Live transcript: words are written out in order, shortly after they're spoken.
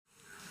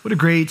What a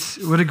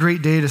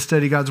great day to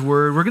study God's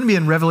word. We're going to be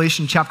in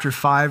Revelation chapter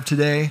 5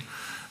 today.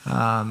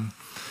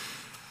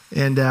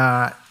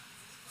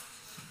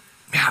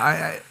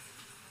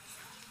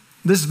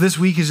 This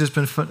week has just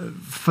been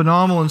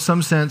phenomenal in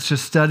some sense,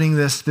 just studying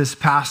this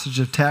passage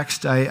of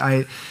text.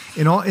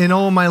 In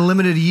all my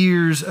limited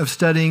years of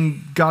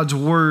studying God's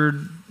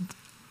word,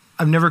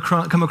 I've never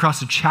come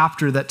across a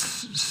chapter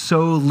that's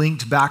so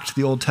linked back to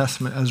the Old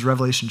Testament as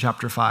Revelation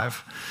chapter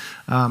 5.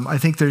 I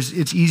think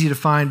it's easy to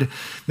find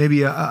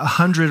maybe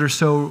 100 or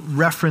so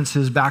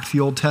references back to the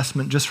Old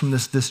Testament just from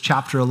this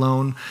chapter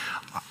alone.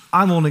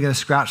 I'm only going to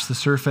scratch the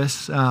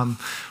surface, kind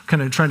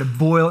of trying to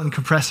boil and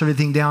compress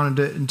everything down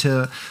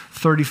into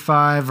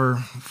 35 or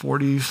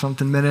 40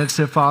 something minutes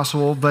if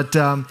possible. But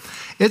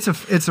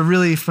it's a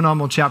really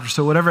phenomenal chapter.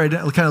 So whatever I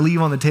kind of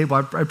leave on the table,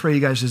 I pray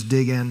you guys just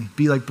dig in,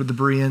 be like with the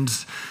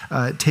Bereans,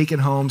 take it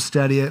home,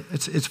 study it.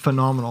 It's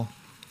phenomenal.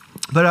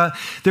 But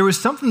there was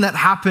something that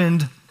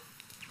happened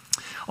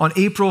on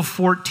April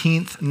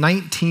 14th,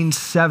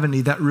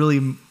 1970, that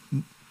really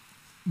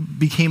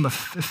became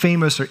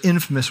famous or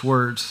infamous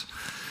words.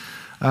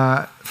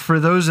 For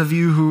those of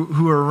you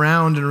who are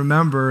around and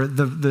remember,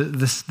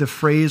 the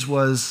phrase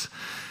was,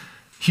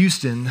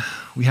 "Houston,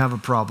 we have a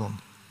problem."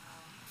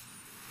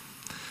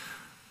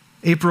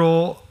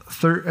 April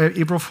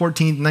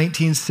 14th,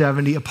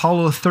 1970,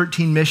 Apollo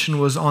 13 mission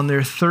was on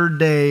their third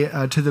day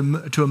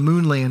to a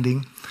moon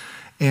landing.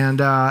 And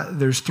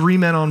there's 3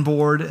 men on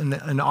board, and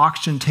an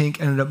oxygen tank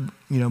ended up,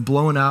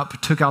 blowing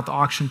up. Took out the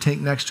oxygen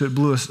tank next to it,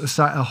 blew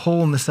a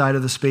hole in the side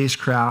of the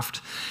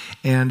spacecraft,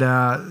 and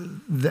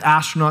the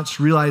astronauts,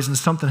 realizing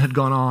something had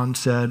gone on,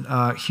 said,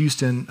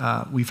 "Houston,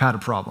 we've had a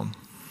problem."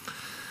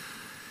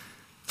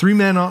 3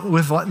 men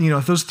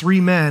those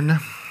 3 men,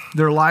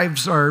 their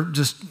lives are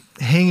just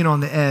hanging on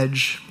the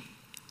edge,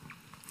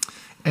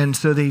 and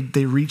so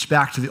they reach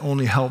back to the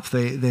only help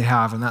they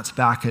have, and that's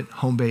back at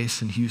home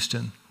base in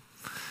Houston.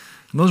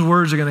 And those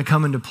words are going to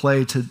come into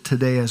play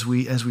today as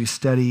we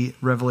study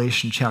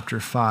Revelation chapter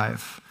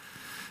 5.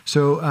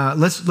 So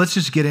let's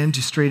just get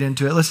straight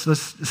into it.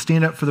 Let's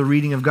stand up for the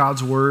reading of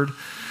God's word.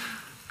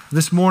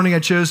 This morning I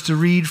chose to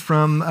read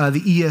from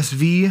the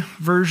ESV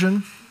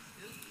version.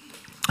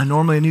 I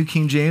normally a New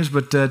King James,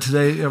 but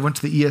today I went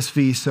to the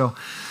ESV. So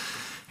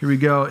here we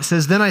go. It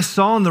says, "Then I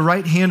saw in the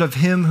right hand of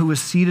him who was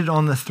seated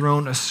on the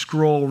throne a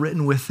scroll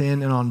written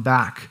within and on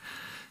back,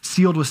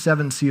 sealed with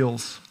 7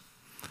 seals.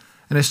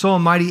 And I saw a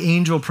mighty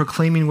angel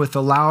proclaiming with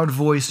a loud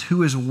voice,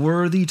 'Who is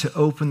worthy to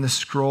open the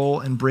scroll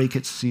and break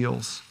its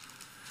seals?'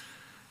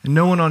 And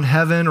no one on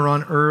heaven or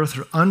on earth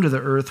or under the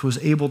earth was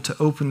able to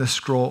open the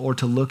scroll or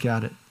to look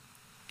at it.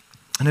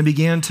 And I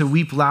began to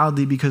weep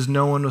loudly because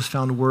no one was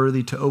found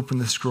worthy to open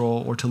the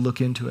scroll or to look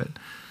into it.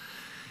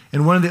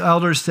 And one of the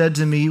elders said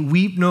to me,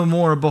 'Weep no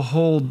more.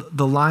 Behold,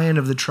 the Lion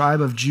of the tribe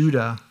of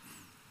Judah,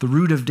 the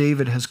Root of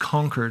David, has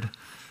conquered,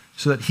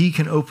 so that he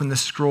can open the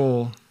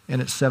scroll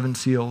and its 7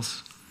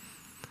 seals.'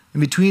 And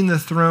between the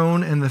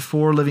throne and the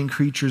 4 living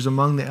creatures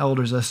among the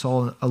elders, I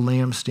saw a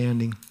lamb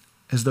standing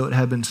as though it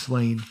had been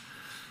slain,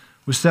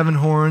 with 7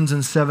 horns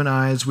and 7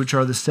 eyes, which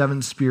are the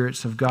 7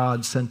 spirits of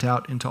God sent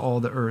out into all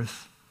the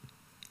earth.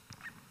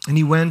 And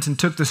he went and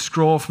took the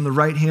scroll from the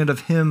right hand of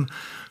him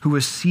who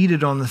was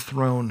seated on the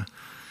throne.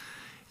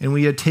 And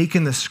when he had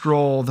taken the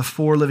scroll, the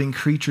 4 living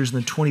creatures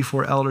and the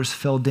 24 elders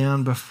fell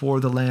down before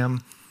the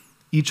Lamb,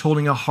 each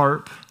holding a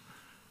harp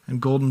and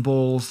golden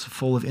bowls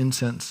full of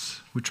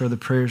incense, which are the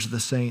prayers of the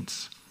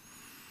saints.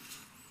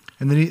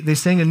 And then they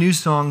sang a new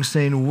song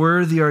saying,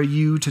 'Worthy are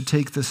you to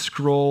take the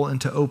scroll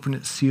and to open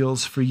its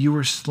seals, for you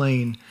were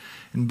slain,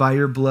 and by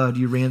your blood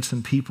you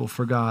ransomed people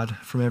for God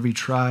from every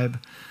tribe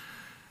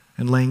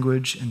and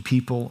language and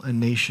people and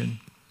nation.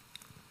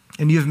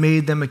 And you have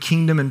made them a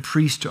kingdom and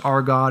priests to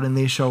our God, and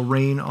they shall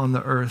reign on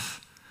the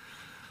earth.'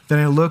 Then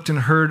I looked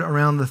and heard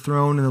around the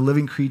throne and the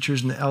living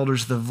creatures and the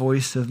elders the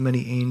voice of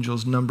many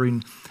angels,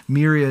 numbering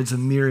myriads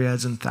and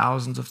myriads and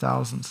thousands of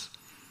thousands,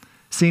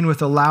 saying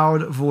with a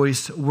loud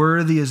voice,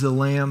 'Worthy is the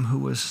Lamb who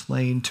was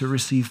slain to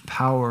receive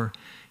power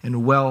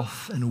and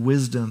wealth and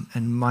wisdom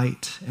and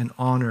might and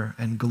honor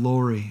and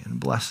glory and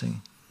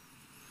blessing.'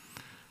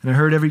 And I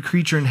heard every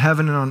creature in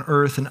heaven and on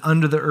earth and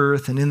under the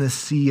earth and in the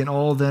sea and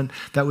all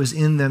that was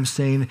in them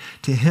saying,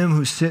 'To him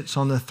who sits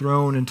on the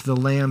throne and to the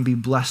Lamb be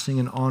blessing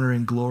and honor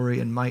and glory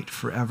and might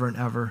forever and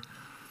ever.'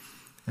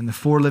 And the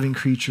 4 living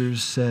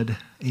creatures said,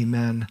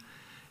 'Amen.'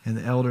 And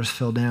the elders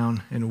fell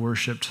down and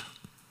worshiped."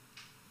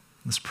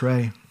 Let's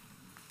pray.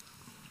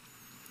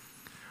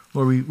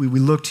 Lord, we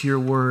look to your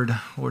word,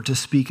 Lord, to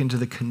speak into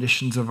the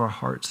conditions of our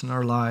hearts and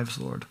our lives,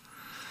 Lord.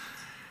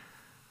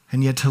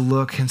 And yet to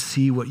look and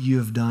see what you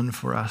have done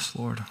for us,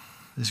 Lord.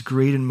 This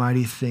great and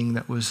mighty thing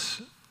that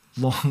was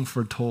long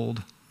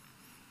foretold.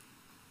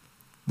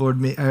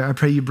 Lord, I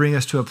pray you bring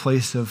us to a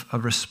place of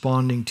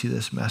responding to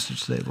this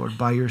message today, Lord,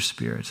 by your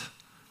Spirit.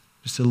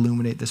 Just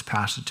illuminate this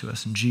passage to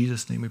us. In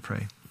Jesus' name we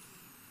pray.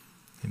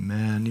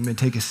 Amen. You may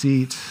take a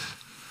seat.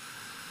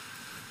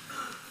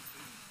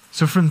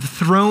 So from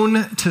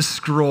throne to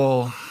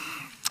scroll,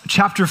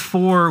 chapter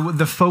 4,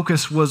 the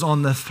focus was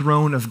on the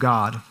throne of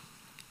God.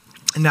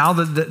 And now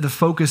the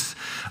focus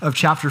of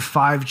chapter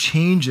 5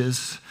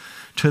 changes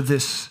to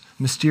this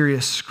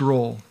mysterious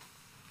scroll.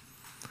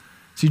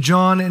 See,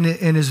 John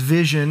in his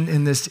vision,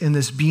 in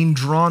this being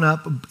drawn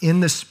up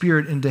in the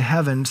Spirit into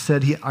heaven,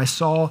 said, I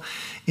saw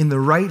in the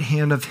right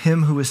hand of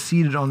him who was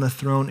seated on the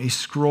throne a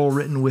scroll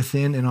written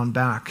within and on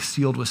back,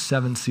 sealed with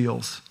 7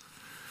 seals.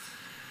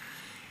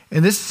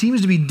 And this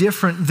seems to be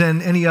different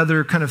than any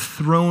other kind of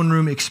throne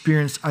room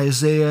experience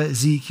Isaiah,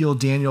 Ezekiel,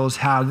 Daniel has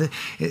had.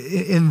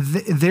 In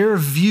their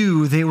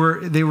view, they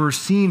were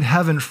seeing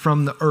heaven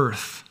from the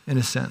earth, in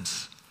a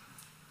sense.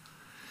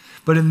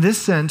 But in this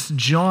sense,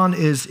 John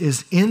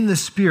is in the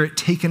Spirit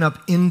taken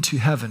up into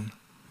heaven.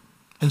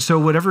 And so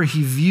whatever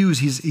he views,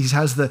 he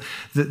has the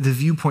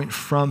viewpoint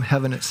from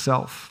heaven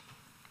itself.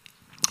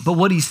 But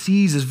what he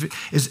sees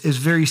is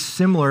very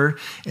similar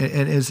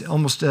and is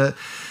almost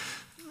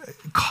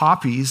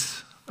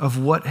copies of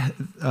what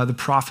the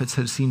prophets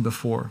had seen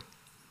before.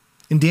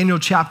 In Daniel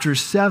chapter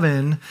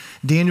 7,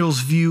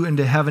 Daniel's view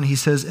into heaven, he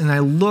says, "And I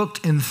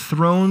looked, and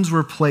thrones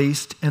were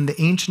placed, and the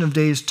Ancient of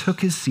Days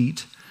took his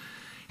seat.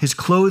 His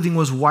clothing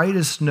was white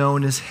as snow,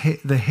 and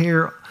the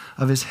hair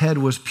of his head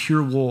was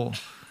pure wool.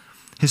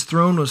 His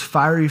throne was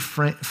fiery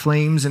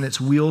flames, and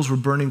its wheels were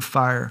burning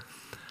fire.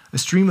 A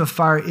stream of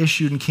fire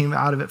issued and came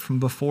out of it from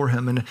before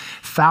him, and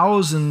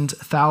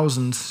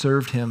thousands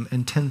served him,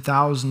 and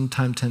 10,000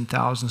 times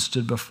 10,000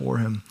 stood before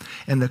him.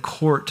 And the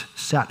court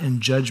sat in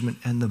judgment,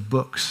 and the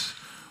books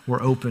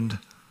were opened."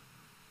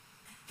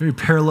 Very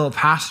parallel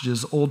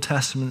passages, Old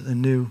Testament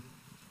and New.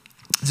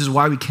 This is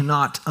why we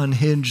cannot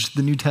unhinge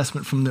the New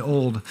Testament from the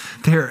Old.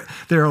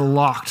 They're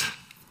locked.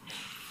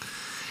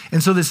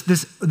 And so this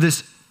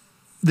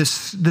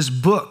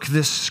book,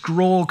 this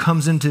scroll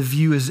comes into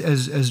view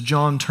as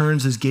John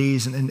turns his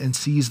gaze and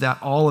sees that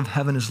all of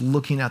heaven is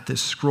looking at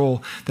this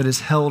scroll that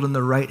is held in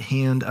the right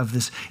hand of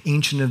this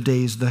Ancient of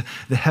Days, the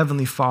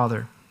Heavenly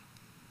Father.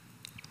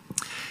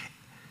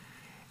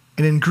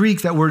 And in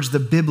Greek, that word's the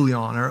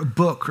biblion, or a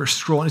book or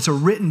scroll. And it's a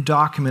written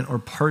document or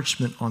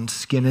parchment on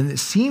skin. And it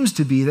seems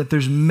to be that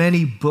there's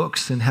many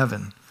books in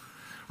heaven.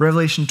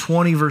 Revelation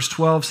 20, verse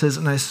 12 says,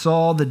 "And I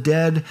saw the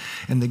dead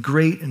and the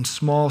great and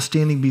small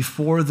standing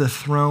before the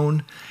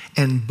throne,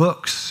 and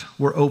books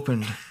were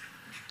opened.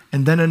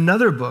 And then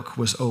another book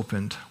was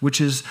opened,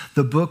 which is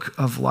the book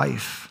of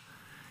life.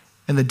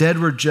 And the dead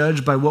were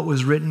judged by what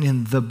was written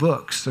in the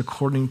books,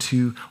 according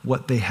to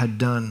what they had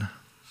done."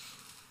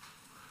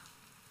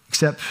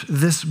 Except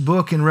this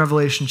book in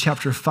Revelation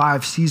chapter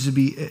 5 seems to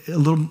be a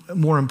little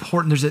more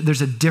important.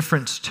 There's a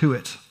difference to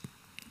it.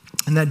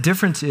 And that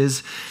difference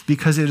is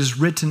because it is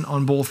written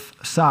on both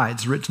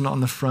sides, written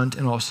on the front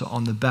and also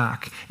on the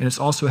back. And it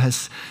also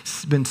has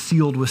been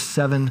sealed with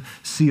 7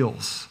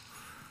 seals.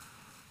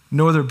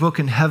 No other book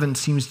in heaven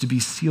seems to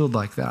be sealed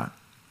like that.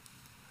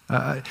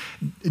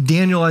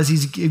 Daniel, as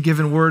he's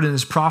given word in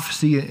his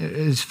prophecy,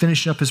 is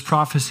finishing up his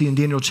prophecy in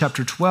Daniel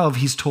chapter 12,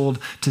 he's told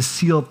to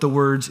seal up the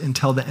words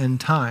until the end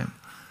time.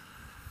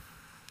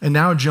 And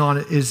now John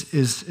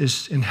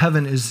is in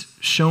heaven is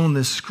shown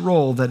this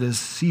scroll that is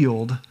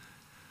sealed,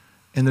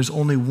 and there's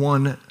only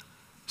one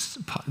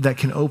that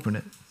can open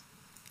it.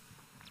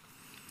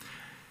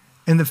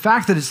 And the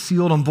fact that it's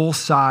sealed on both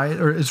sides,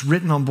 or it's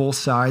written on both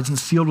sides and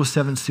sealed with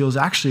 7 seals,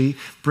 actually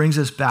brings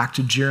us back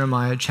to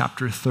Jeremiah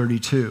chapter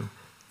 32.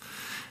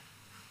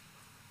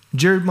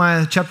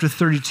 Jeremiah chapter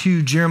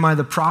 32, Jeremiah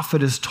the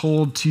prophet is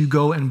told to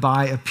go and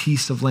buy a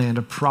piece of land,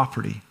 a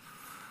property.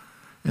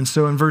 And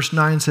so in verse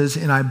 9 says,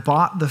 "And I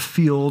bought the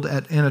field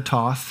at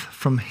Anatoth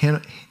from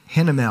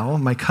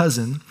Hanamel, my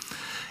cousin,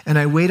 and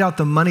I weighed out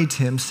the money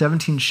to him,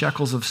 17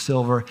 shekels of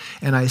silver,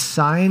 and I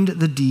signed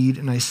the deed,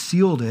 and I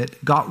sealed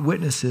it, got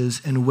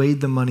witnesses, and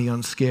weighed the money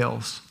on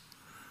scales."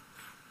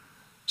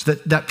 So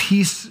that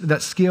piece,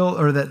 that scale,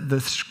 or that the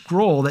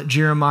scroll that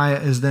Jeremiah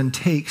then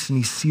takes, and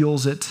he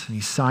seals it, and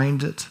he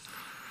signed it,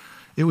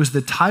 it was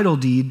the title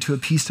deed to a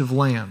piece of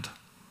land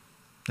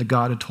that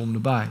God had told him to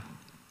buy.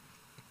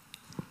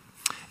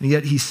 And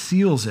yet he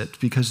seals it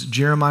because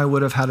Jeremiah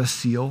would have had a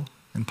seal,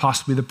 and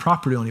possibly the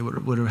property owner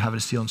would have had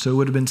a seal. And so it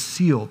would have been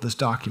sealed, this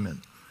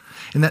document.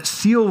 And that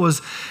seal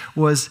was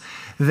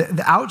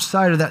the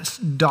outside of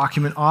that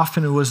document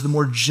often was the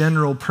more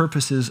general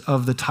purposes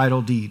of the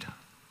title deed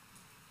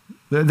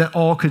that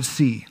all could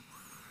see.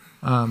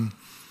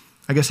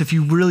 I guess if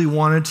you really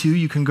wanted to,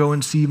 you can go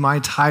and see my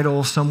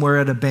title somewhere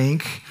at a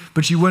bank,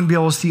 but you wouldn't be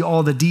able to see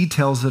all the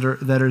details that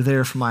are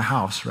there for my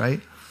house,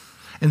 right?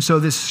 And so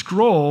this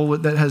scroll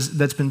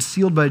that's been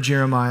sealed by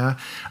Jeremiah,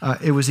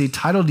 it was a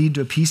title deed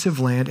to a piece of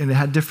land, and it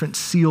had different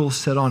seals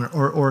set on it,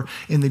 or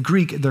in the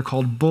Greek, they're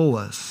called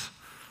bullas.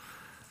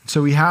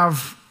 So we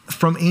have,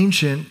 from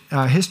ancient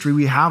history,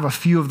 we have a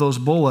few of those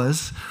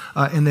bullas,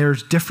 and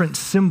there's different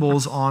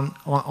symbols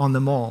on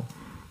them all.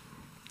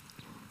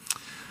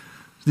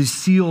 These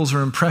seals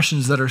or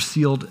impressions that are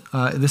sealed,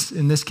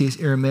 in this case,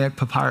 Aramaic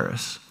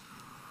papyrus.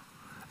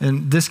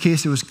 In this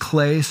case, it was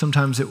clay,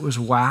 sometimes it was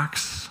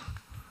wax.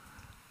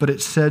 But it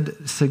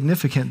said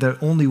significant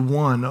that only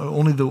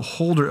the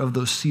holder of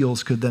those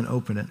seals could then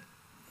open it.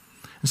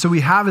 And so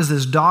we have as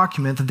this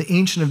document that the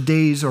Ancient of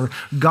Days, or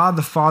God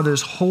the Father,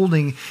 is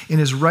holding in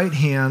his right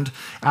hand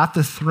at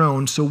the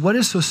throne. So what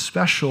is so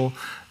special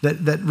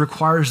that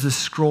requires this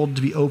scroll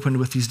to be opened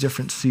with these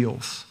different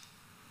seals?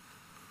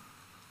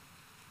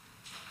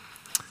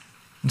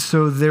 And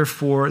so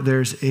therefore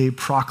there's a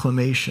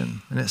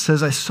proclamation. And it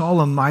says, I saw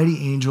a mighty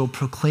angel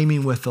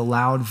proclaiming with a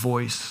loud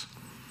voice.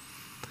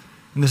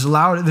 And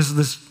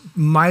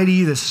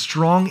this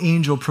strong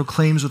angel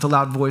proclaims with a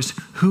loud voice,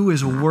 who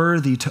is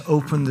worthy to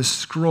open the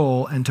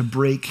scroll and to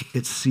break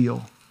its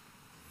seal?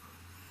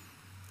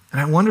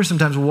 And I wonder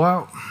sometimes, what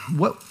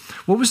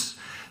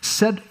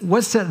set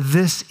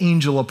this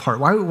angel apart?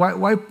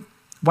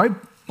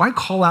 Why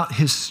call out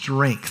his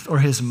strength or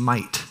his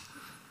might?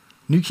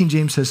 New King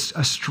James says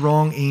a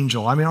strong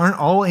angel. I mean, aren't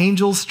all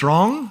angels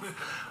strong?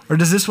 Or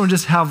does this one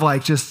just have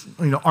Arnold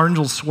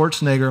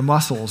Schwarzenegger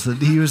muscles? That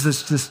he was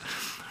this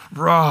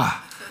raw.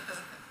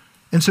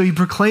 And so he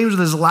proclaims with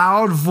his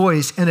loud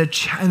voice, and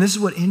this is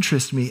what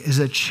interests me, is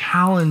a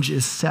challenge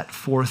is set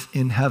forth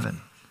in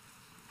heaven.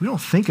 We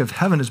don't think of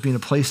heaven as being a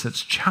place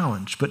that's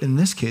challenged, but in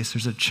this case,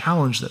 there's a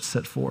challenge that's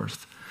set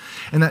forth.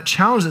 And that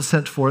challenge that's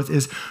set forth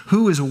is,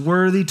 who is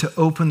worthy to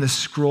open the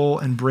scroll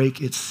and break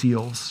its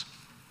seals?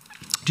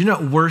 Do you know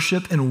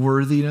worship and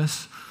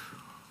worthiness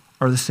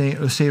are the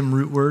same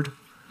root word?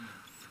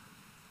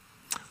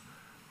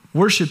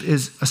 Worship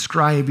is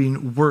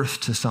ascribing worth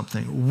to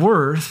something.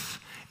 Worth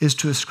is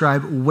to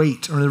ascribe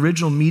weight, or the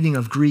original meaning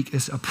of Greek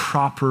is a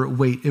proper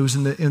weight. It was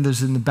in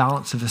the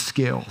balance of the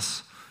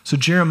scales. So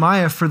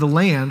Jeremiah, for the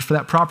land, for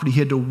that property, he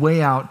had to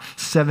weigh out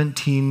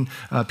 17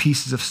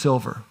 pieces of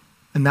silver.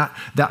 And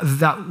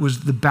that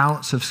was the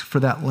balance for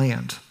that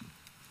land.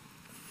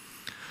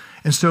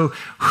 And so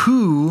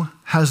who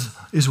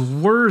is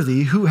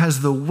worthy, who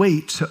has the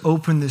weight to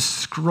open this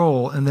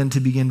scroll and then to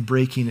begin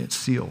breaking its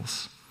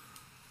seals?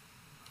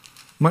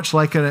 Much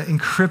like an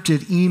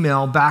encrypted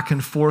email back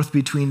and forth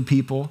between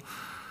people,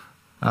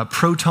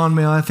 proton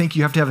mail, I think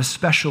you have to have a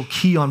special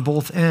key on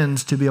both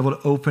ends to be able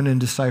to open and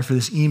decipher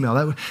this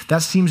email.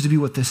 That seems to be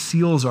what the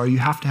seals are. You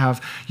have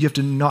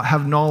to not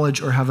have knowledge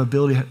or have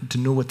ability to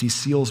know what these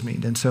seals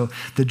mean. And so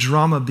the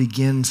drama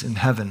begins in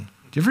heaven.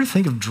 Do you ever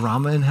think of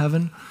drama in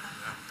heaven?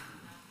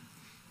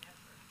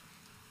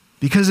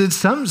 Because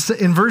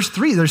in verse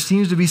 3, there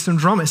seems to be some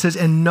drama. It says,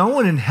 and no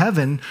one in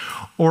heaven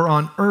or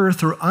on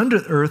earth or under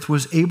the earth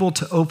was able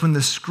to open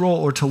the scroll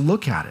or to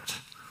look at it.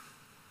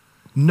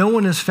 No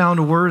one is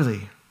found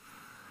worthy.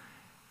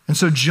 And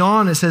so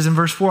John, it says in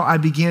verse 4, I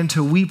began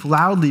to weep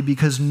loudly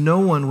because no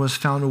one was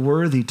found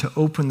worthy to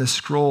open the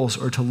scrolls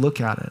or to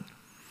look at it.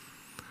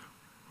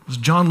 Was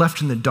John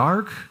left in the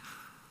dark?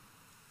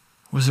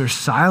 Was there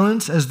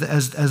silence as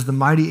the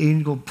mighty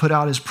angel put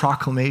out his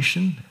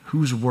proclamation?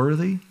 Who's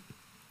worthy?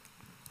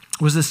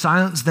 Was the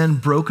silence then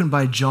broken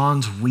by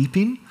John's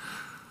weeping?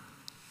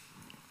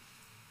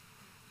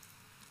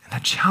 And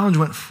that challenge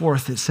went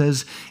forth. It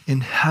says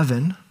in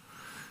heaven.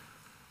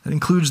 That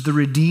includes the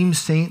redeemed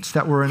saints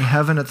that were in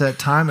heaven at that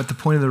time, at the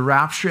point of the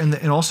rapture, and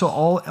also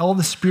all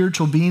the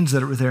spiritual beings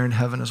that were there in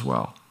heaven as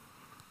well.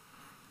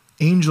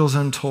 Angels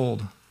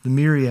untold, the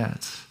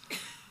myriads.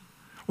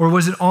 Or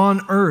was it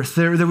on earth?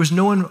 There was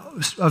no one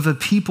of the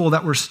people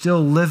that were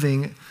still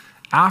living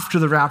after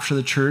the rapture of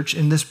the church.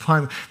 In this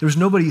time, there was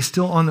nobody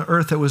still on the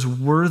earth that was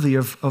worthy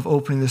of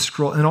opening this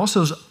scroll. And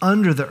also is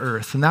under the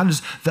earth, and that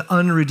is the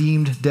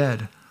unredeemed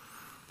dead,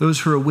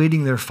 those who are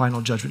awaiting their final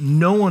judgment.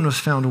 No one was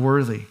found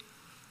worthy.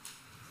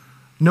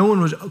 No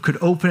one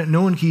could open it.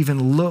 No one could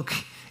even look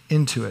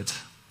into it.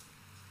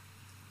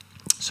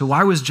 So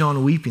why was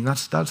John weeping?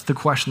 That's the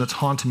question that's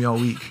haunted me all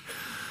week.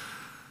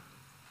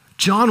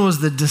 John was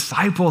the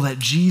disciple that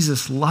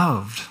Jesus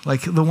loved,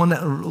 like the one that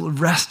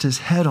rested his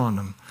head on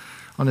him,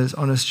 on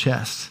his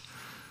chest.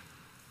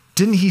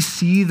 Didn't he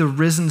see the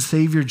risen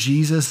Savior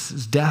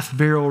Jesus' death,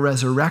 burial,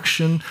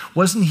 resurrection?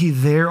 Wasn't he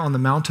there on the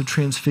Mount of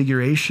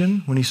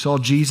Transfiguration when he saw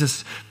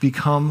Jesus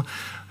become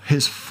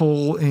his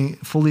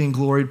fully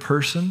engloried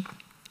person?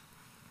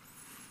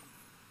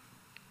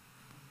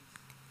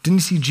 Didn't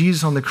he see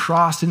Jesus on the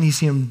cross? Didn't he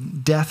see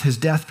his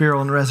death,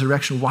 burial, and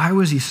resurrection? Why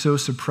was he so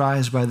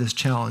surprised by this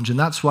challenge? And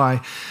that's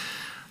why,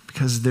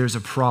 because there's a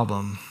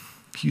problem.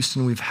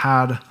 Houston, we've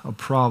had a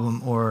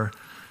problem, or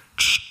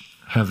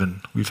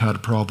heaven, we've had a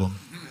problem.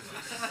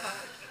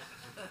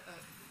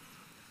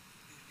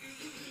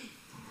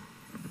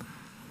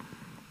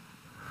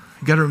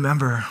 You got to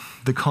remember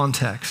the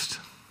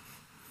context.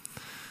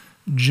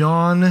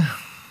 John,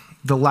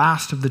 the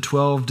last of the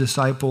 12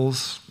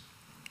 disciples,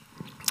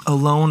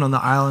 alone on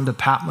the island of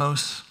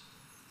Patmos.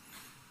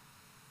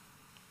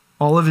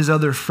 All of his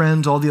other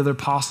friends, all the other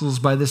apostles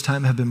by this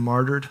time have been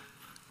martyred,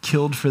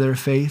 killed for their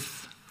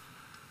faith.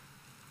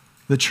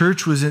 The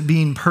church was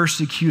being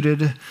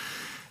persecuted,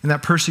 and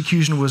that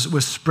persecution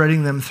was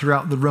spreading them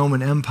throughout the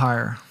Roman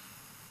Empire.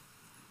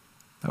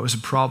 That was a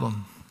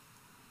problem.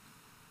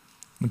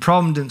 The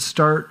problem didn't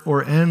start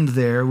or end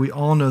there. We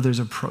all know there's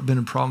been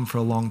a problem for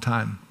a long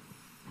time.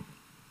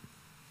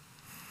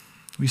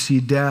 We see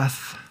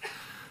death,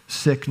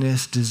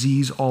 sickness,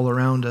 disease all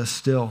around us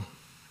still.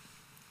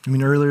 I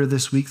mean, earlier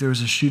this week, there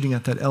was a shooting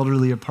at that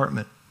elderly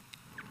apartment.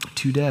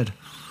 2 dead.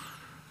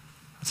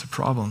 That's a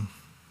problem.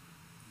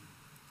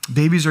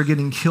 Babies are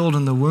getting killed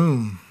in the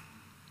womb.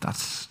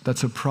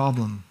 That's a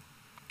problem.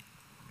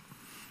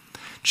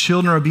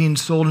 Children are being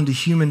sold into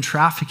human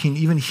trafficking,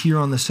 even here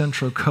on the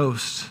Central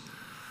Coast.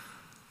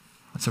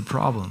 That's a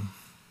problem.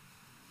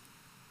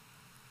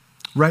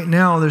 Right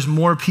now, there's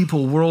more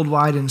people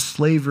worldwide in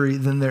slavery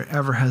than there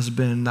ever has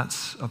been.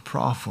 That's a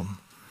problem.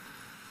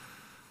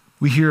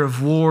 We hear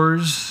of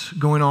wars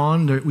going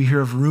on. We hear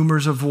of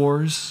rumors of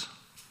wars.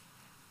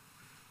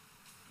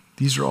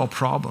 These are all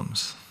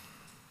problems.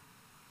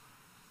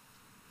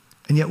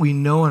 And yet we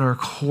know in our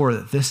core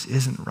that this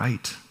isn't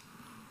right.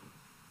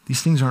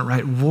 These things aren't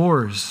right.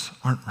 Wars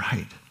aren't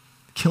right.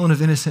 Killing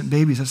of innocent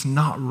babies, that's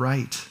not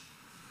right.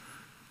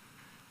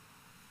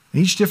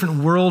 And each different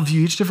worldview,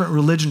 each different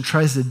religion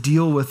tries to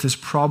deal with this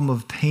problem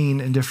of pain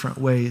in different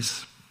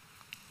ways.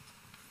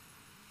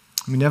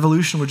 I mean,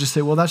 evolution would just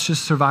say, well, that's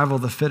just survival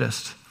of the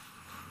fittest.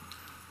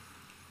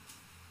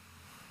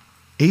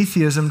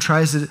 Atheism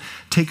tries to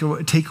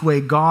take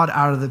away God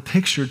out of the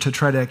picture to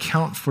try to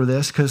account for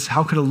this, because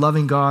how could a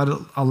loving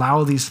God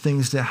allow these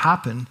things to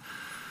happen?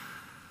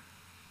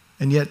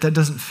 And yet that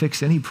doesn't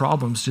fix any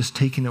problems, just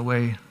taking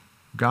away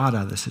God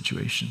out of the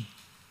situation.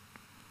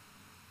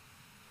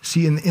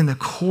 See, in the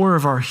core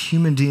of our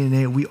human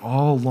DNA, we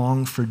all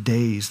long for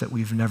days that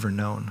we've never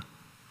known.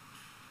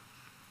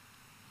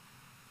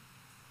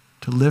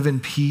 To live in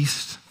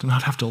peace, to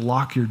not have to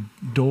lock your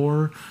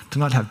door, to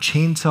not have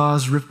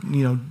chainsaws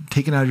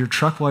taken out of your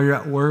truck while you're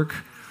at work.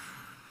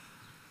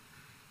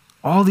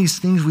 All these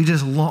things we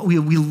just we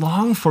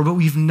long for, but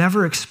we've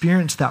never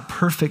experienced that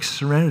perfect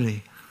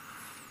serenity.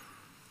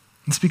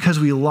 It's because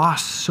we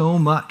lost so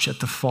much at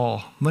the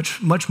fall,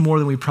 much more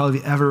than we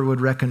probably ever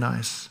would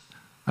recognize.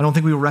 I don't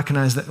think we will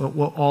recognize that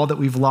all that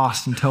we've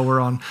lost until we're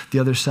on the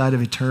other side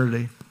of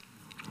eternity.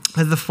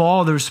 At the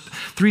fall, there's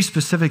 3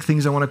 specific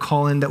things I want to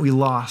call in that we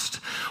lost.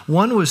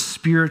 One was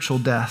spiritual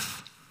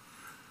death.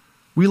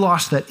 We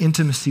lost that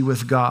intimacy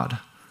with God.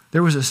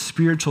 There was a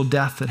spiritual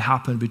death that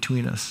happened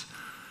between us.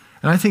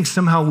 And I think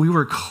somehow we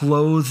were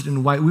clothed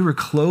in white. We were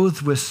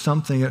clothed with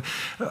something.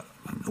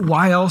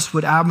 Why else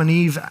would Adam and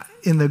Eve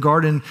in the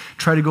garden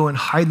try to go and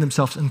hide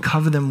themselves and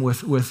cover them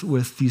with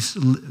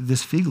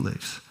this fig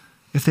leaves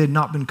if they had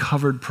not been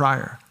covered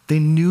prior? They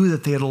knew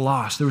that they had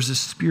lost. There was a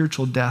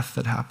spiritual death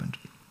that happened.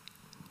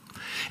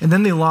 And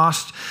then they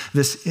lost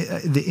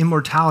the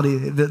immortality,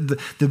 the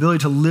ability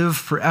to live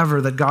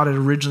forever that God had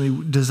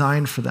originally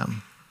designed for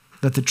them,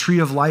 that the tree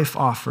of life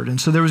offered.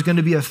 And so there was going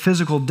to be a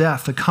physical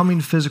death, a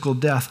coming physical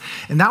death.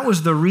 And that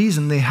was the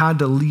reason they had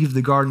to leave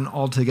the garden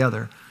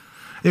altogether.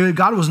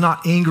 God was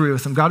not angry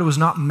with them. God was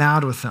not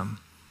mad with them.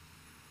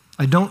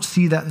 I don't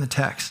see that in the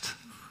text.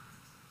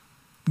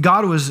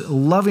 God was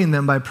loving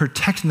them by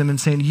protecting them and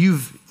saying,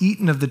 you've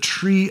eaten of the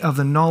tree of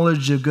the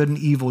knowledge of good and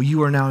evil.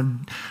 You are now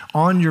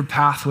on your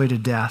pathway to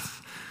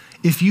death.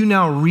 If you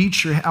now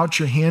reach out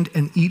your hand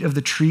and eat of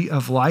the tree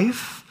of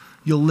life,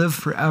 you'll live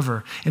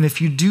forever. And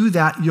if you do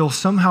that, you'll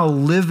somehow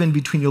live in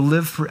between. You'll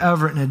live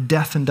forever in a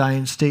death and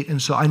dying state.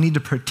 And so I need to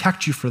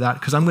protect you for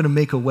that because I'm going to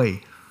make a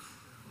way.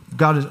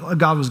 God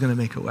was going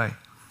to make a way.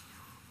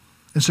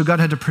 And so God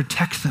had to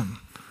protect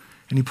them.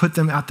 And he put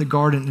them at the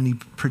garden and he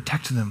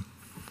protected them.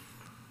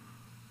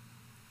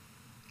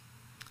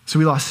 So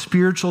we lost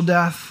spiritual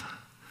death.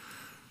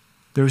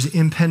 There was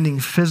impending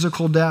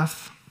physical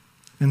death.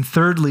 And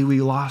thirdly, we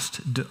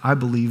lost, I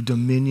believe,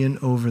 dominion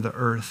over the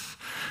earth.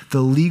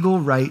 The legal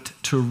right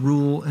to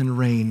rule and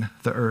reign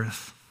the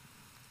earth.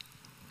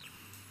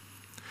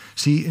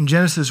 See, in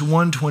Genesis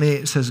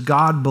 1:28, it says,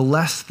 God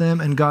blessed them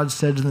and God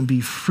said to them,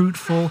 be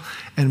fruitful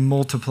and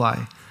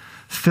multiply.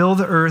 Fill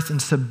the earth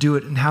and subdue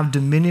it and have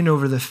dominion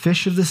over the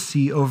fish of the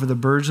sea, over the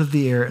birds of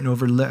the air, and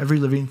over every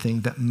living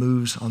thing that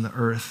moves on the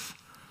earth.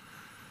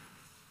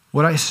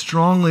 What I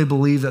strongly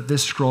believe that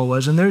this scroll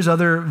was, and there's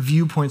other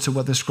viewpoints of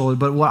what this scroll is,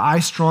 but what I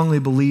strongly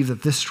believe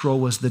that this scroll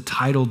was the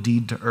title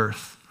deed to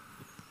earth.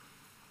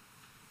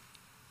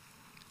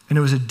 And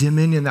it was a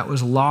dominion that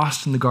was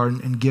lost in the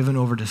garden and given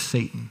over to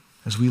Satan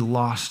as we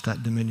lost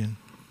that dominion.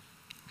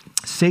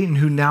 Satan,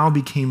 who now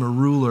became a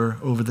ruler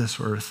over this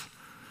earth.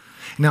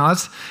 Now,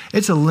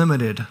 it's a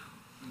limited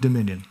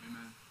dominion.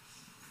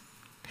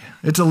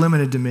 It's a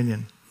limited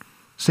dominion.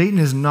 Satan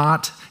is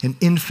not an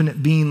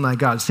infinite being like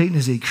God. Satan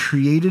is a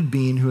created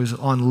being who is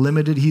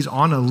unlimited. He's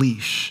on a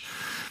leash.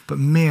 But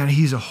man,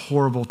 he's a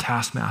horrible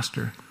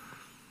taskmaster.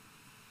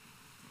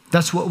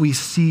 That's what we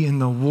see in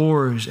the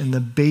wars and the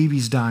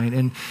babies dying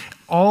and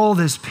all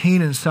this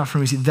pain and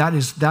suffering we see. That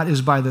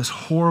is by this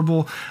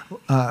horrible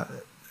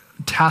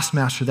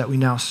taskmaster that we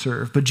now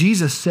serve. But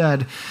Jesus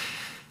said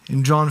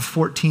in John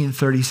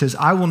 14:30, he says,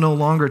 I will no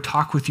longer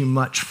talk with you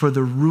much, for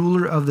the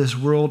ruler of this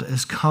world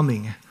is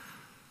coming,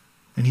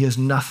 and he has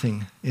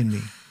nothing in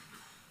me.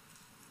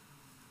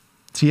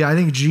 See, I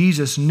think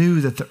Jesus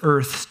knew that the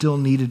earth still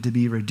needed to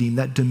be redeemed.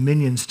 That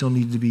dominion still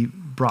needed to be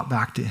brought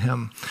back to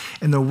him.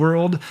 And the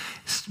world,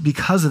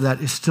 because of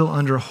that, is still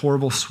under a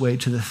horrible sway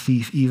to the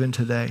thief even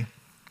today.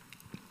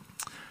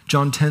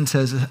 John 10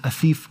 says, a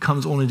thief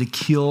comes only to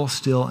kill,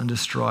 steal, and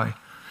destroy.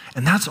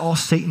 And that's all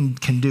Satan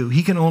can do.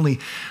 He can only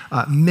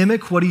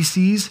mimic what he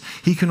sees.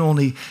 He can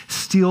only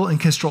steal and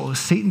control.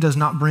 Satan does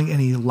not bring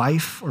any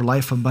life or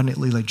life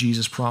abundantly like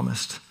Jesus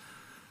promised.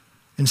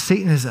 And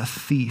Satan is a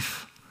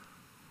thief.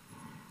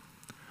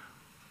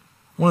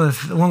 One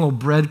little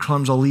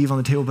breadcrumbs I'll leave on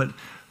the table, but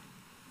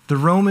the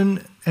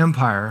Roman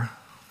Empire,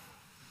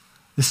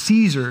 the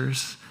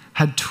Caesars,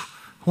 had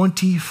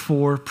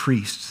 24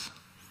 priests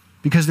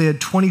because they had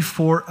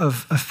 24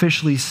 of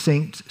officially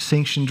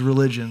sanctioned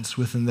religions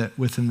within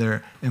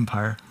their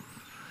empire.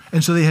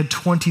 And so they had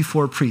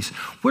 24 priests.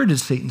 Where did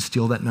Satan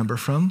steal that number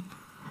from?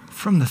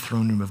 From the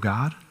throne room of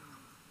God.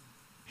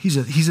 He's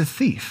a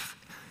thief.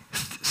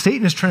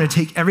 Satan is trying to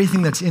take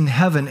everything that's in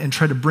heaven and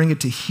try to bring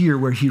it to here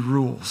where he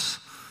rules.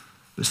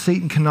 But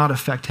Satan cannot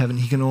affect heaven.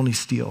 He can only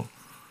steal.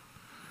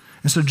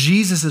 And so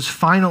Jesus'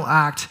 final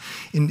act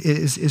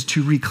is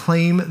to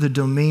reclaim the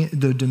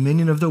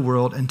dominion of the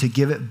world and to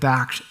give it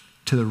back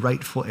to the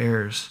rightful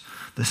heirs,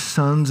 the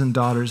sons and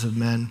daughters of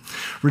men.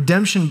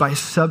 Redemption by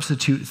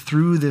substitute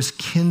through this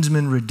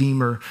kinsman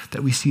redeemer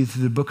that we see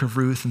through the book of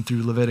Ruth and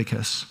through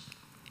Leviticus.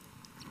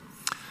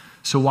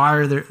 So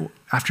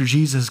after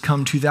Jesus has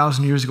come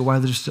 2,000 years ago, why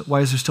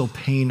is there still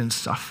pain and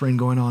suffering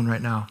going on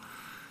right now?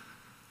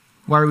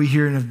 Why are we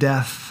hearing of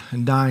death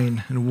and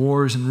dying and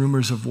wars and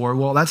rumors of war?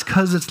 Well, that's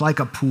because it's like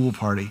a pool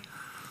party.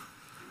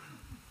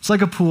 It's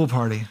like a pool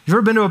party. You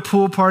ever been to a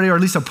pool party, or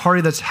at least a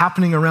party that's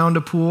happening around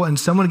a pool, and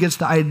someone gets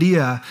the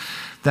idea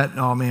that,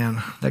 oh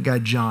man, that guy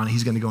John,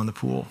 he's going to go in the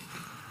pool.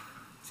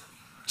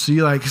 So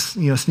you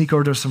sneak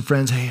over to some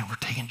friends, hey, we're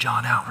taking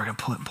John out. We're going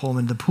to pull him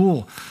into the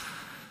pool.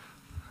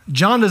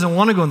 John doesn't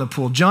want to go in the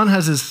pool. John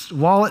has his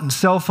wallet and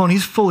cell phone.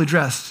 He's fully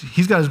dressed.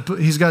 He's got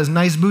his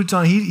nice boots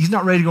on. He's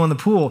not ready to go in the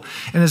pool.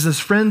 And as his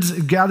friends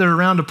gather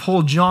around to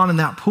pull John in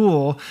that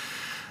pool,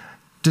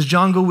 does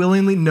John go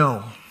willingly?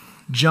 No.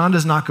 John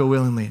does not go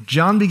willingly.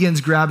 John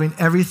begins grabbing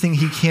everything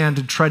he can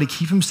to try to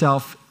keep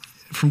himself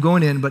from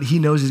going in, but he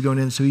knows he's going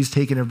in, so he's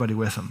taking everybody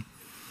with him.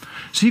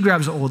 So he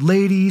grabs old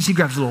ladies, he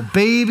grabs little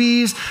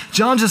babies.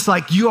 John's just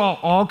like, you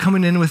all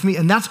coming in with me.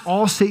 And that's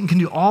all Satan can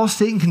do. All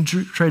Satan can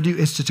try to do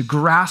is to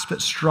grasp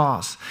at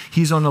straws.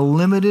 He's on a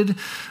limited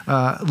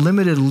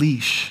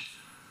leash.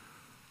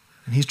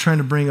 And he's trying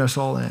to bring us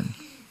all in.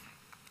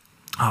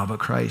 But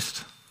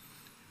Christ.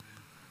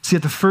 See,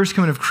 at the first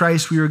coming of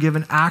Christ, we were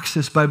given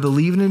access by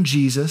believing in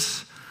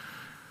Jesus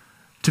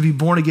to be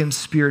born again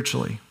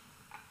spiritually.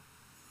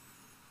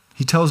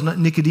 He tells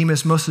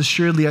Nicodemus, most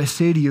assuredly I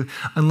say to you,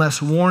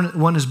 unless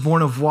one is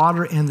born of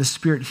water and the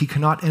Spirit, he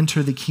cannot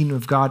enter the kingdom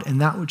of God. And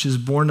that which is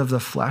born of the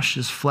flesh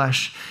is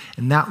flesh,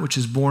 and that which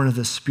is born of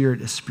the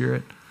Spirit is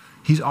spirit.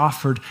 He's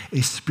offered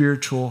a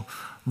spiritual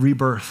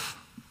rebirth.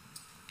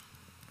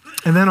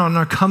 And then on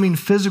our coming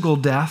physical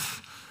death,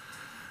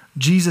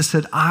 Jesus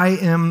said, I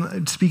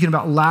am, speaking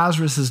about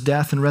Lazarus'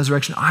 death and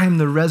resurrection, I am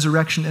the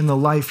resurrection and the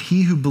life.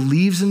 He who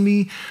believes in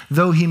me,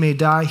 though he may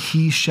die,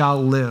 he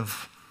shall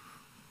live.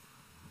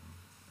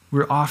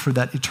 We're offered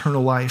that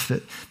eternal life,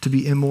 to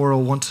be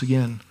immortal once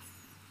again.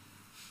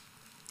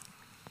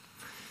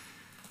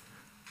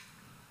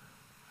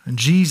 And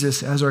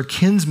Jesus, as our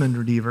kinsman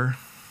redeemer,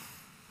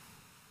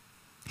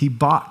 he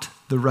bought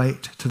the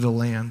right to the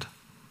land.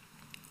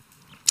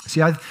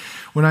 See,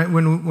 when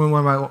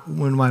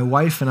my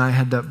wife and I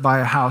had to buy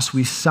a house,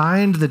 we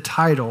signed the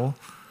title,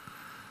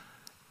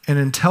 and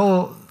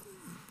until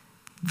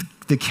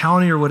the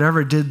county or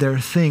whatever did their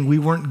thing, we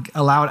weren't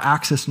allowed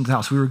access into the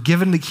house. We were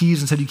given the keys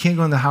and said, you can't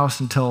go in the house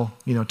until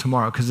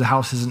tomorrow, because the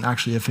house isn't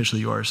actually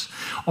officially yours.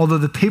 Although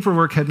the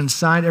paperwork had been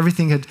signed,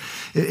 everything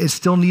it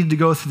still needed to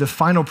go through the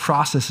final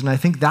process, and I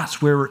think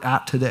that's where we're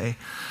at today.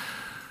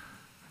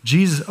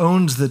 Jesus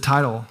owns the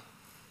title.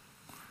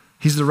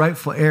 He's the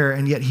rightful heir,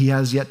 and yet he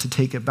has yet to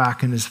take it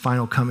back in his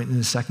final coming, in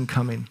his second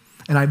coming.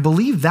 And I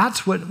believe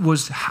that's what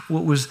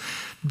was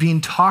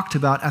being talked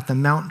about at the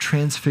Mount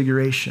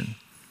Transfiguration.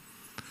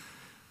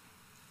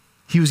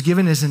 He was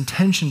given his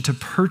intention to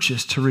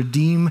purchase, to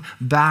redeem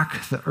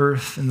back the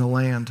earth and the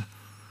land.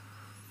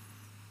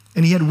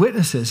 And he had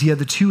witnesses. He had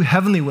the two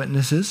heavenly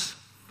witnesses,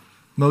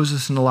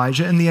 Moses and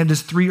Elijah, and he had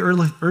his three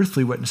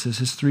earthly witnesses,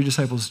 his three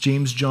disciples,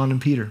 James, John,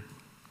 and Peter.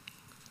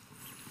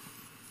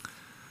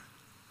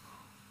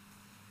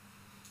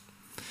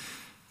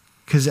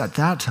 Because at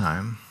that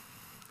time,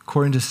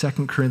 according to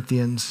 2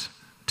 Corinthians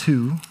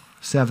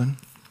 2:7,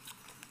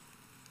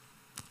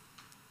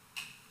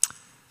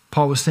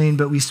 Paul was saying,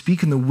 but we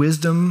speak in the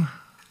wisdom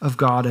of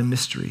God and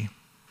mystery,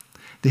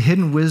 the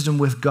hidden wisdom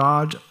with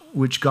God,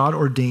 which God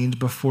ordained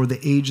before the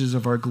ages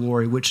of our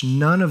glory, which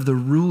none of the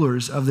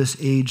rulers of this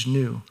age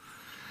knew.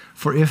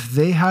 For if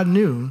they had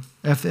known,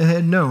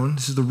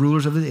 this is the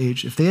rulers of the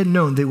age, if they had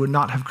known, they would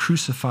not have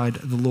crucified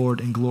the Lord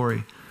in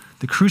glory.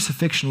 The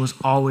crucifixion was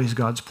always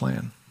God's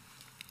plan.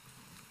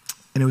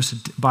 And it was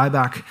to buy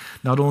back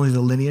not only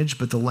the lineage,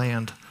 but the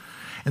land.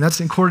 And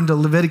that's according to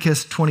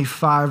Leviticus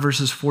 25,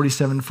 verses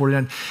 47 and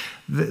 49.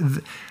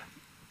 The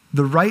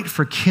right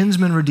for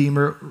kinsman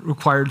redeemer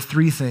required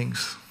three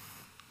things.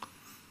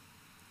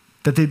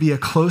 that they'd be a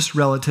close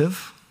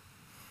relative.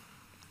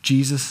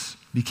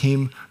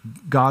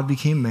 God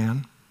became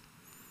man.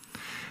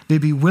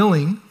 They'd be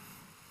willing.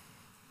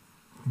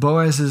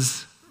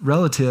 Boaz's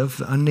relative,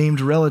 the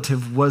unnamed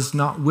relative, was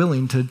not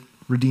willing to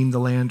redeem the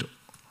land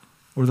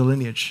or the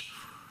lineage.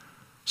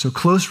 So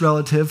close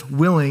relative,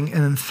 willing,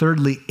 and then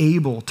thirdly,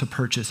 able to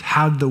purchase,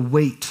 had the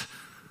weight,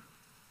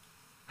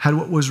 had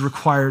what was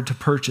required to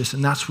purchase,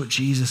 and that's what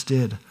Jesus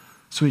did.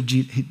 That's what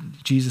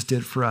Jesus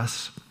did for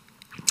us.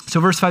 So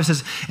verse 5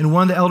 says, and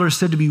one of the elders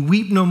said to me,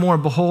 weep no more.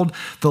 Behold,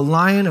 the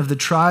Lion of the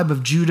tribe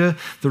of Judah,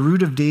 the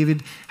Root of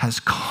David, has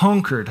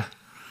conquered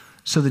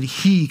so that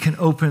he can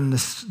open the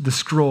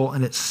scroll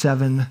and its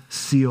 7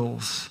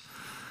 seals.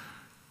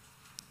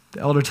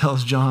 The elder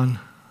tells John,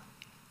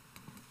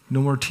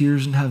 no more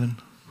tears in heaven.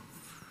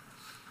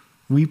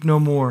 Weep no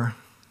more,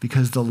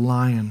 because there's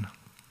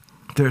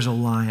a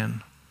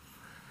lion.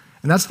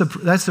 And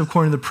that's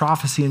according to the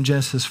prophecy in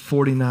Genesis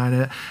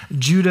 49.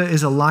 Judah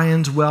is a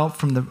lion's whelp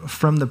from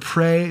the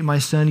prey. My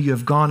son, you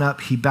have gone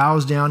up. He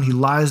bows down. He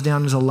lies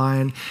down as a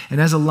lion.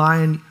 And as a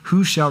lion,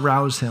 who shall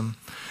rouse him?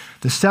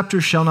 The scepter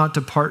shall not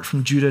depart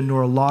from Judah,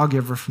 nor a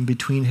lawgiver from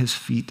between his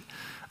feet,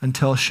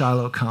 until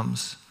Shiloh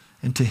comes.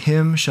 And to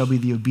him shall be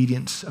the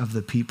obedience of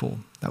the people.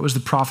 That was the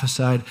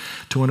prophesied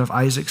to one of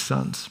Isaac's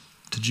sons,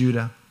 to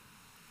Judah.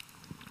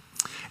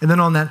 And then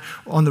on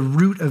the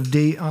root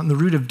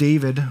of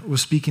David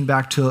was speaking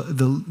back to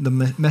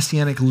the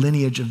messianic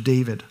lineage of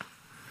David.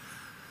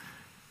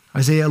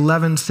 Isaiah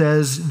 11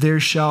 says, there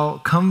shall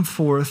come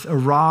forth a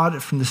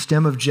rod from the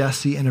stem of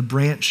Jesse, and a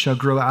branch shall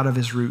grow out of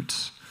his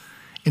roots.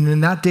 And in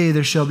that day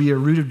there shall be a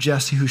root of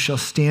Jesse who shall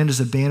stand as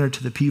a banner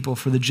to the people,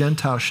 for the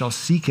Gentiles shall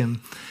seek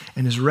him,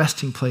 and his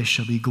resting place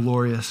shall be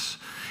glorious.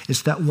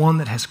 It's that one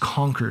that has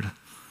conquered.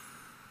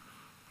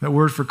 That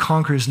word for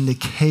conquer is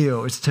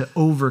nikeo. It's to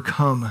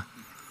overcome.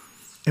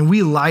 And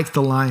we like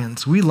the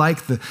lions. We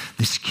like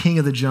this king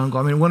of the jungle.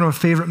 I mean, one of my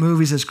favorite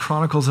movies is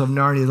Chronicles of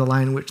Narnia, The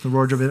Lion, Witch, and the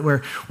Wardrobe,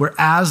 where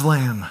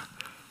Aslan,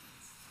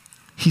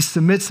 he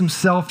submits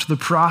himself to the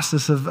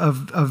process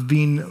of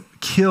being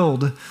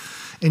killed,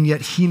 and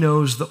yet he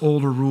knows the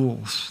older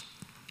rules.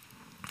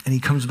 And he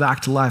comes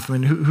back to life. I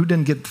mean, who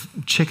didn't get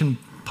chicken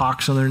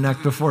pox on their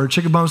neck before,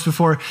 chicken bumps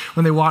before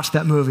when they watched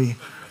that movie?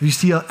 You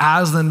see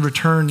Aslan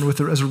return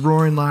as a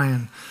roaring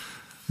lion.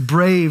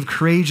 Brave,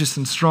 courageous,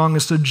 and strong.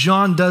 And so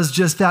John does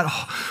just that.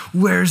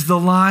 Where's the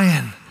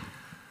lion?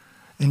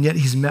 And yet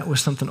he's met with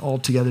something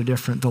altogether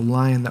different, the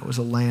lion that was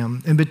a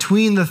lamb. And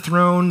between the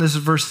throne, this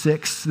is verse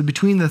 6,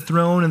 between the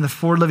throne and the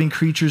 4 living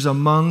creatures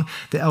among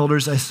the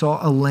elders, I saw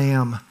a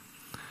lamb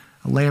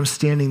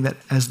standing that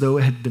as though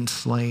it had been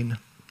slain.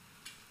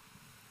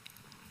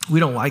 We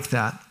don't like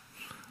that.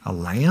 A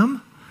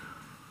lamb?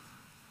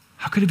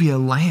 How could it be a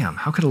lamb?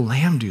 How could a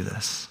lamb do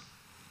this?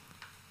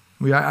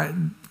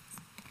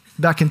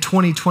 Back in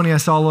 2020, I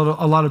saw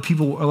a lot of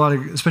people,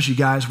 especially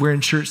guys,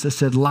 wearing shirts that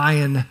said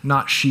lion,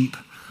 not sheep.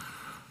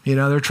 You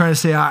know, they're trying to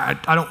say, I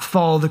don't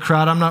follow the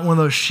crowd. I'm not one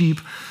of those sheep.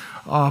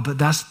 Oh, but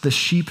the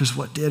sheep is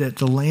what did it.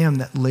 The lamb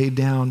that laid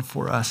down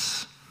for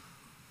us.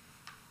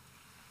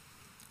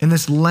 And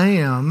this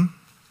lamb,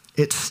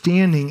 it's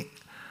standing,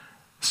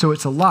 so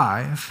it's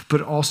alive,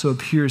 but it also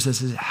appears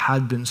as if it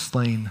had been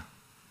slain.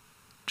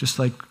 Just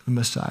like the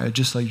Messiah,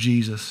 just like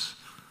Jesus.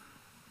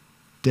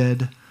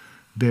 Dead,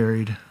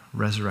 buried,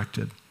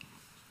 resurrected.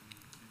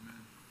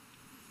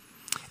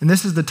 And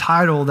this is the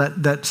title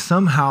that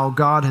somehow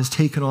God has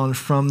taken on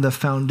from the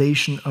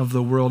foundation of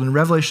the world. In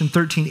Revelation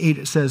 13:8,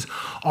 it says,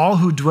 all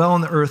who dwell on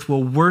the earth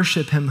will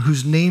worship him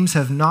whose names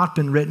have not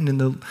been written in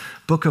the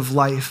book of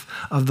life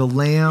of the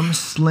Lamb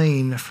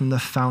slain from the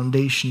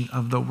foundation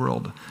of the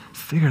world.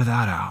 Figure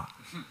that out.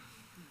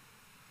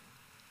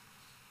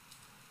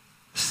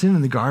 Sin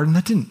in the garden,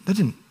 that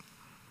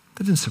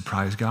didn't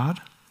surprise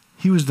God.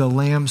 He was the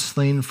Lamb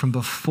slain from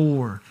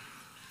before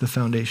the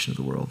foundation of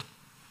the world.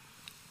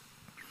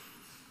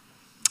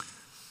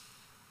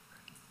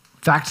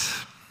 In fact,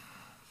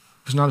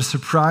 it was not a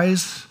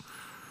surprise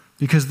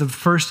because the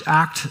first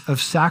act of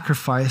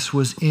sacrifice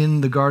was in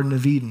the Garden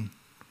of Eden.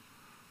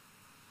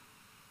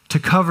 To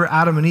cover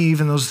Adam and Eve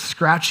and those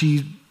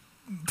scratchy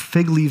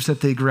fig leaves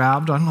that they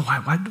grabbed. I don't know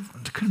why there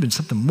could have been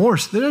something more.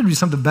 There had to be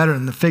something better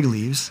than the fig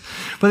leaves.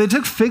 But they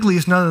took fig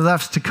leaves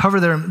nonetheless to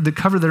cover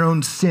their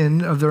own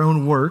sin of their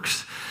own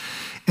works.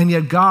 And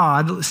yet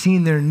God,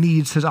 seeing their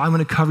need, says, I'm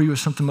going to cover you with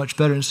something much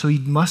better. And so he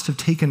must have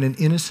taken an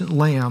innocent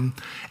lamb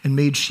and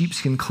made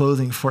sheepskin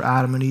clothing for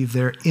Adam and Eve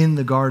there in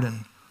the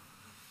garden.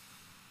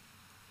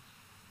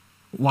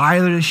 Why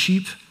are it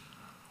sheep?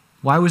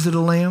 Why was it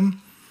a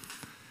lamb?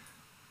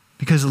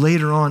 Because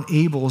later on,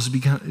 Abel is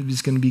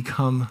going to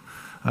become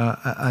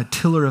a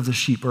tiller of the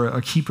sheep or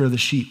a keeper of the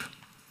sheep.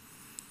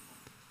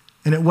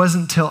 And it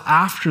wasn't until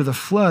after the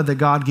flood that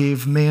God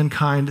gave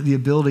mankind the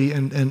ability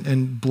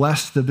and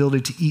blessed the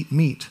ability to eat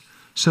meat.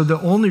 So the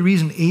only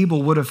reason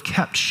Abel would have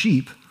kept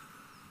sheep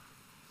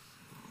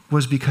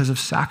was because of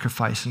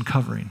sacrifice and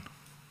covering.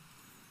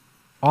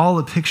 All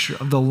a picture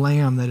of the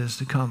lamb that is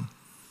to come.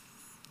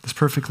 This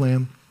perfect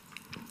lamb.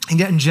 And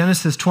yet in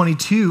Genesis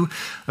 22,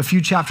 a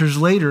few chapters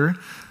later,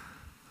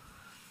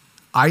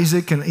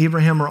 Isaac and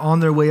Abraham are on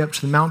their way up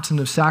to the mountain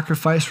of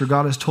sacrifice where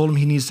God has told him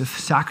he needs to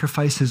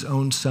sacrifice his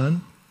own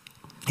son.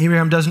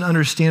 Abraham doesn't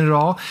understand it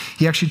all.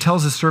 He actually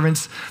tells his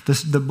servants,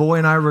 the boy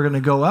and I were going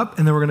to go up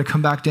and then we're going to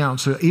come back down.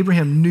 So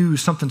Abraham knew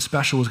something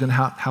special was going to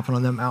happen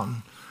on that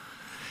mountain.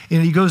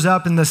 And he goes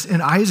up and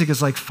Isaac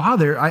is like,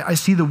 Father, I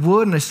see the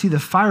wood and I see the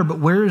fire, but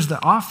where is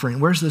the offering?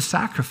 Where's the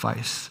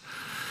sacrifice?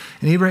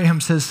 And Abraham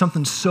says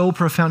something so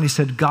profound. He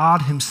said,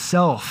 God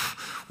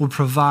himself will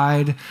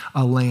provide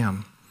a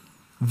lamb,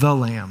 the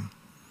lamb.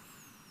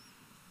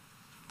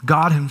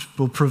 God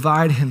will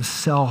provide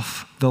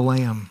himself the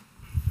lamb.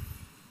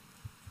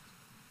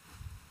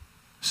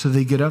 So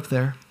they get up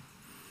there.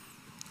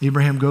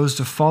 Abraham goes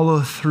to follow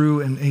through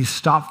and he's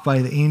stopped by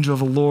the angel of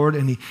the Lord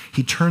and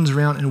he turns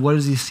around and what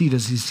does he see?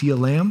 Does he see a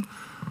lamb?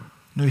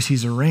 No, he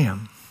sees a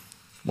ram.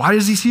 Why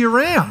does he see a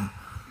ram?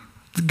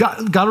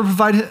 God will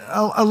provide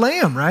a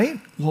lamb, right?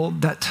 Well,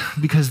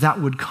 because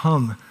that would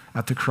come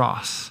at the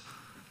cross.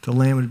 The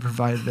lamb would be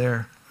provided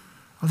there.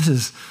 Well, this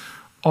is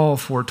all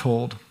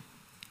foretold.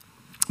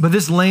 But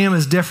this lamb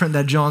is different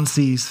that John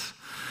sees.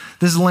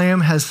 This lamb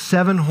has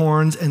 7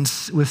 horns and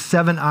with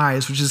 7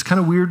 eyes, which is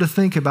kind of weird to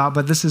think about,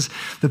 but this is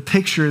the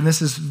picture, and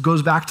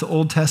goes back to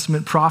Old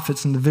Testament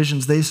prophets and the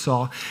visions they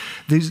saw.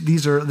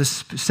 These are the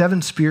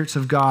 7 spirits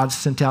of God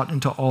sent out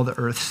into all the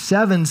earth.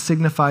 7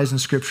 signifies in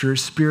Scripture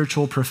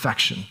spiritual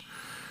perfection.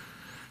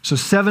 So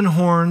 7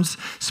 horns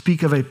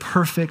speak of a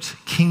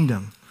perfect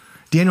kingdom.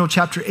 Daniel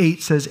chapter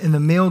 8 says, and the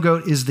male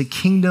goat is the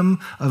kingdom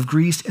of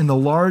Greece, and the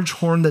large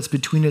horn that's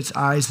between its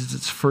eyes is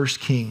its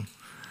first king.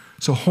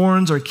 So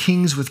horns are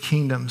kings with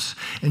kingdoms,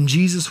 and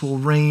Jesus will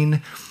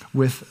reign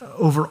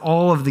over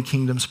all of the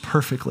kingdoms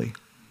perfectly.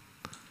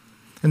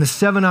 And the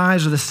 7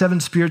 eyes are the 7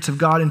 spirits of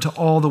God into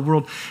all the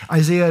world.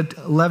 Isaiah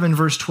 11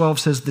 verse 12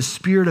 says, the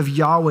spirit of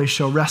Yahweh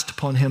shall rest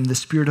upon him, the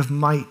spirit of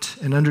might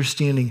and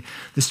understanding,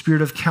 the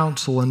spirit of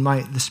counsel and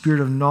might, the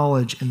spirit of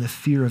knowledge and the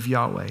fear of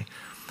Yahweh.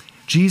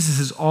 Jesus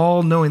is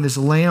all-knowing. This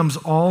lamb's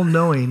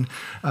all-knowing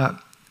to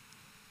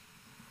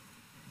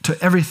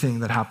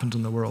everything that happens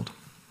in the world.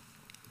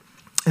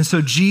 And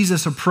so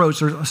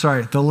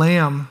the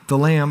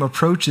lamb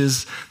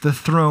approaches the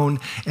throne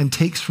and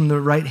takes from the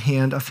right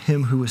hand of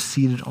him who was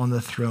seated on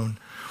the throne.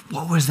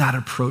 What was that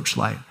approach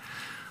like?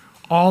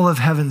 All of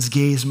heaven's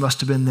gaze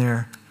must have been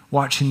there,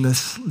 watching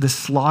this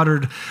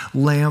slaughtered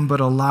lamb but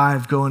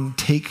alive go and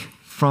take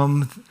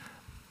from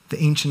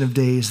the Ancient of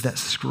Days that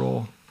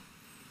scroll.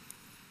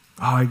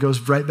 Oh, it goes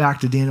right back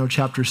to Daniel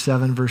chapter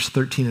 7, verse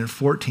 13 and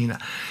 14.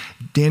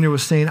 Daniel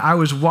was saying, I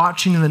was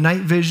watching in the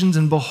night visions,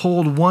 and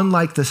behold, one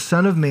like the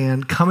Son of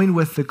Man coming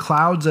with the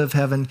clouds of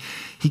heaven.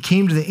 He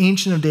came to the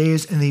Ancient of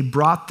Days, and he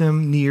brought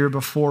them near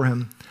before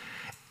him.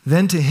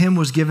 Then to him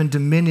was given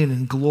dominion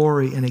and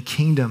glory and a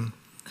kingdom,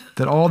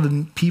 that all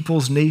the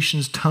peoples,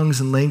 nations, tongues,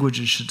 and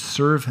languages should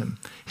serve him.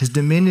 His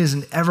dominion is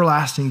an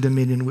everlasting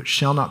dominion which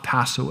shall not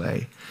pass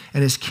away,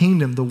 and his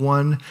kingdom the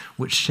one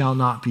which shall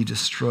not be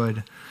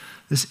destroyed.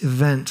 This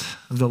event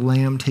of the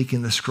Lamb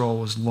taking the scroll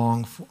was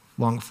long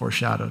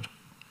foreshadowed.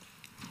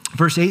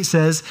 Verse 8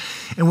 says,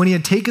 and when he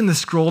had taken the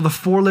scroll, the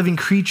 4 living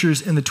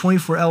creatures and the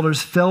 24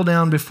 elders fell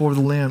down before the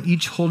Lamb,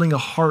 each holding a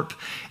harp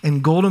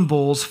and golden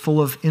bowls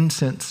full of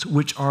incense,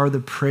 which are the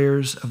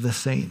prayers of the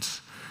saints.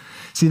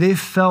 See, they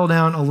fell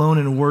down alone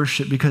in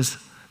worship because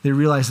they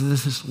realized that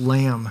this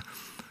Lamb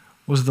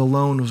was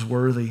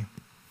worthy.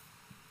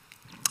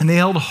 And they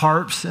held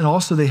harps, and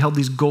also they held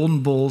these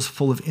golden bowls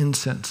full of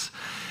incense.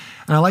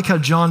 And I like how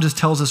John just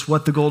tells us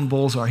what the golden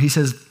bowls are. He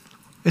says,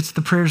 it's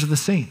the prayers of the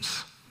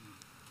saints.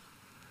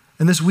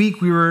 And this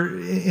week we were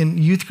in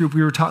youth group,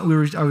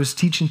 I was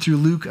teaching through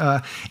Luke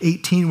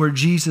 18, where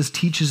Jesus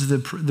teaches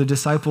the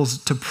disciples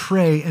to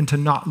pray and to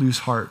not lose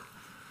heart.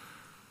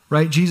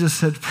 Right? Jesus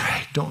said,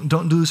 pray,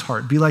 don't lose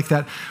heart. Be like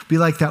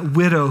that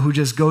widow who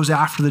just goes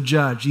after the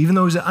judge. Even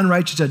though he's an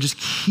unrighteous judge, just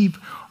keep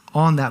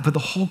on that. But the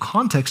whole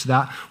context of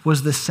that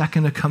was the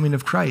second coming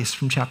of Christ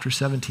from chapter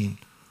 17.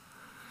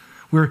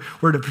 We're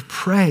to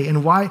pray.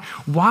 And why?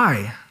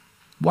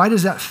 Why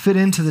does that fit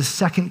into the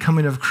second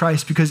coming of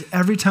Christ? Because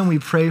every time we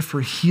pray for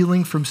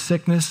healing from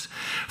sickness,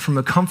 from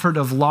a comfort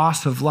of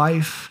loss of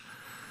life,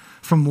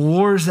 from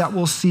wars that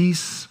will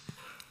cease,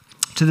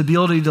 to the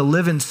ability to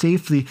live in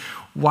safety,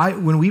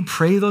 when we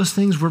pray those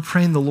things, we're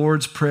praying the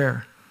Lord's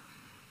Prayer.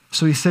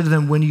 So he said to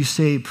them, when you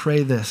say,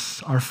 pray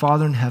this, our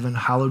Father in heaven,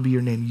 hallowed be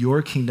your name,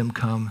 your kingdom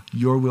come,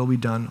 your will be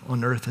done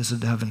on earth as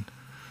in heaven.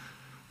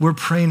 We're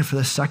praying for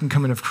the second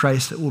coming of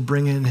Christ that will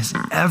bring in his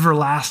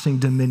everlasting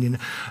dominion,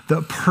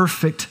 the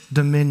perfect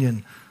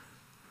dominion.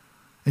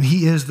 And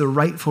he is the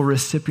rightful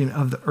recipient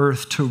of the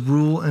earth to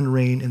rule and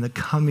reign in the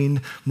coming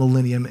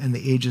millennium and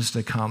the ages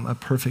to come, a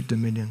perfect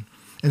dominion.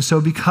 And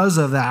so because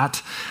of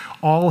that,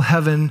 all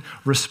heaven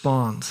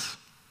responds.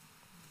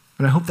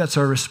 And I hope that's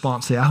our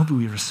response. I hope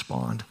we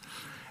respond.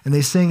 And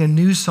they sang a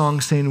new song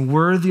saying,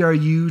 worthy are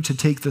you to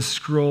take the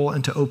scroll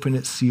and to open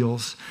its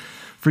seals.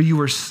 For you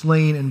were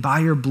slain, and by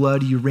your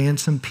blood you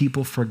ransomed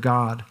people for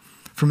God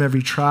from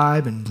every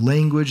tribe and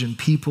language and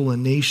people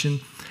and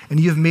nation. And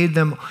you have made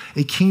them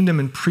a kingdom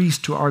and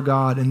priests to our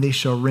God, and they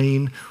shall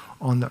reign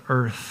on the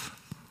earth.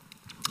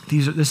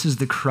 This is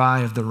the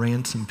cry of the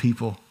ransomed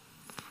people.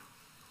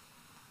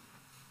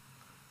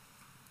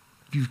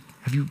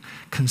 Have you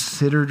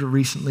considered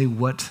recently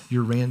what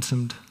you're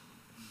ransomed,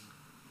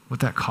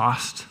 what that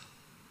cost?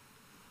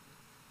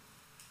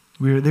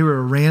 They were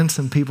a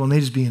ransomed people, and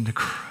they just began to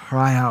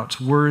cry out,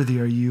 "Worthy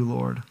are you,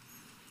 Lord."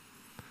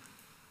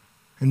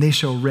 And it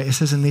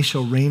says, and they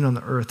shall reign on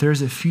the earth.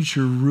 There's a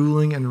future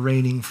ruling and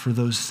reigning for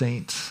those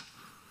saints.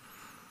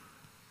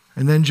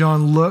 And then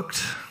John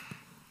looked,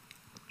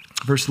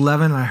 verse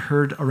 11, I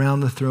heard around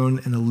the throne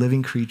and the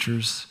living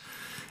creatures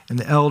and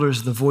the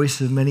elders, the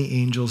voice of many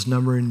angels,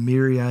 numbering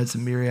myriads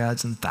and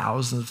myriads and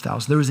thousands of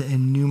thousands. There was an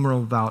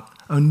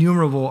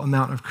innumerable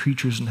amount of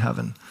creatures in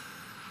heaven.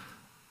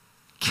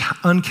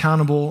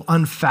 Uncountable,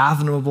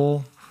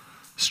 unfathomable,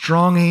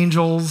 strong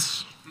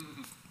angels,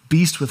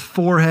 beasts with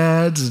four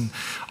heads, and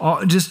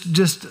all,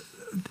 just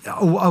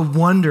a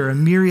wonder,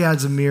 and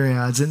myriads of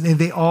myriads. And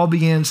they all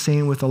began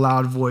saying with a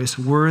loud voice,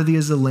 "Worthy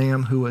is the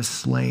Lamb who was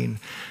slain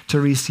to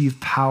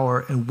receive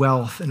power and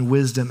wealth and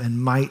wisdom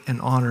and might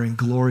and honor and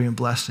glory and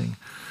blessing."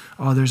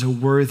 Oh, there's a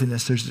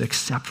worthiness, there's an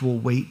acceptable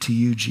weight to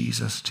you,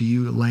 Jesus, to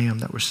you, Lamb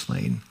that was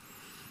slain.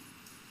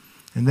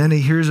 And then he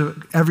hears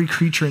of every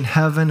creature in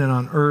heaven and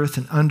on earth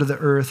and under the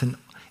earth and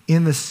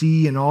in the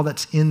sea and all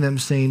that's in them,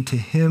 saying, "To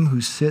him who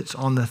sits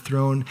on the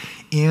throne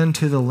and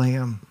to the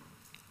Lamb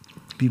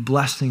be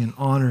blessing and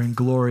honor and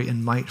glory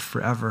and might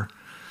forever."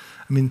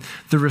 I mean,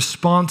 the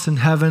response in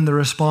heaven, the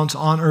response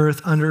on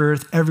earth, under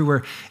earth,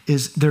 everywhere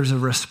is there's a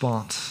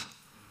response.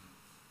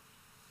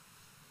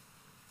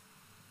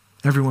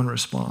 Everyone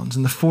responds.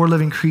 And the four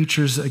living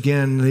creatures,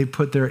 again, they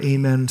put their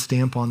amen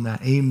stamp on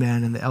that.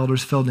 Amen. And the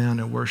elders fell down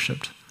and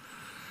worshiped.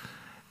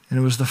 And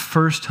it was the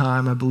first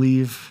time, I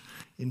believe,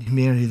 in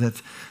humanity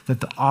that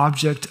the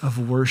object of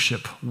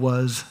worship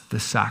was the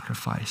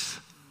sacrifice.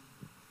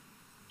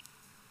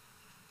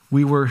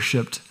 We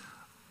worshiped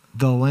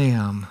the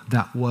Lamb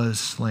that was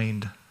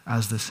slain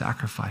as the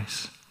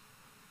sacrifice.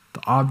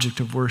 The object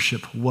of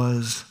worship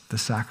was the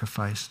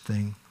sacrifice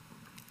thing.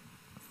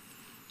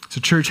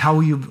 So church, how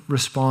will you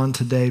respond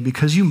today?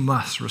 Because you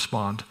must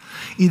respond.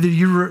 Either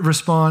you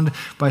respond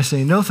by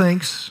saying, "No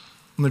thanks,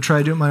 I'm going to try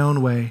to do it my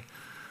own way,"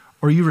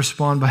 or you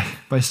respond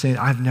by saying,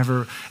 "I've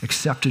never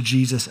accepted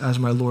Jesus as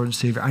my Lord and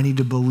Savior. I need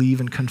to believe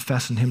and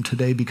confess in him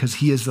today because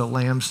he is the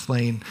Lamb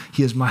slain.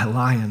 He is my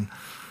lion."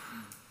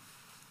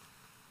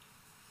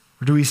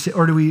 Or do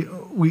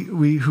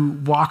we who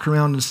walk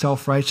around in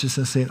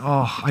self-righteousness saying,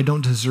 "Oh, I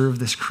don't deserve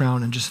this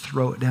crown," and just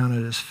throw it down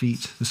at his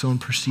feet, this own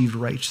perceived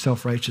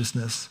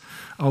self-righteousness?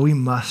 Oh, we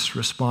must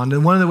respond.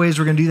 And one of the ways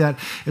we're going to do that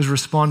is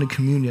respond to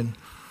communion.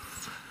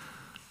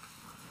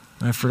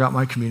 I forgot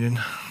my communion.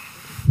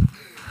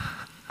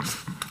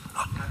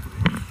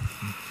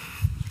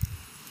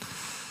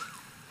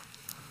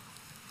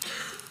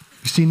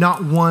 You see,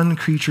 not one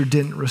creature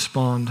didn't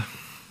respond.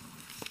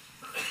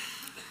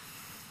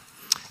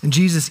 And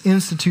Jesus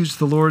institutes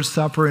the Lord's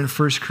Supper in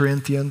 1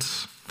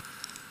 Corinthians,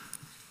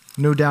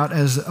 no doubt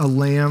as a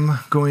lamb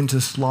going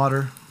to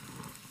slaughter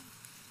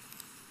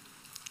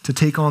to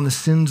take on the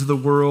sins of the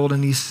world.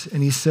 And he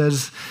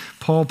says,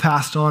 Paul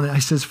passed on, he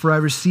says, "For I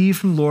received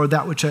from the Lord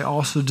that which I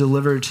also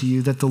delivered to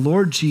you, that the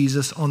Lord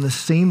Jesus, on the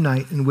same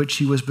night in which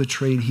he was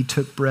betrayed, he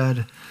took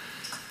bread.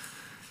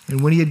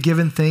 And when he had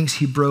given thanks,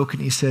 he broke it,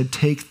 and he said,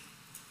 'Take,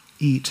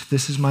 eat,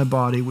 this is my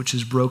body, which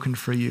is broken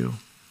for you.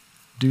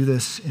 Do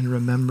this in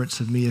remembrance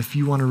of me.'" If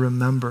you want to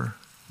remember,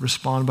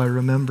 respond by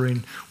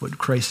remembering what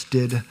Christ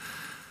did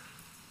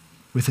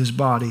with his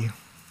body.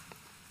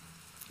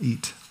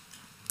 Eat.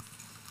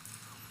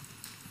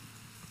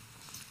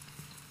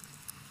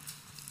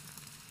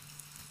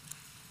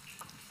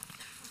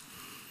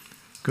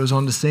 Goes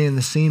on to say, in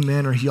the same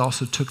manner, he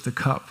also took the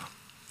cup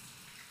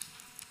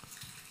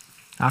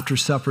after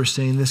supper,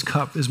 saying, "This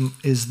cup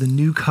is the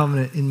new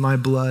covenant in my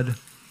blood.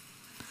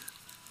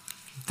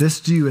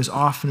 This do as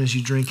often as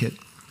you drink it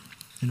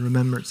in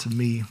remembrance of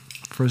me.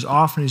 For as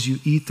often as you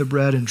eat the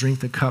bread and drink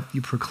the cup,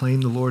 you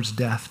proclaim the Lord's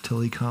death till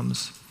he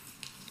comes."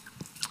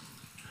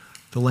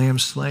 The Lamb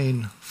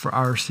slain for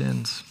our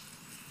sins.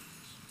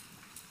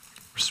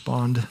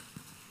 Respond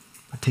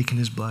by taking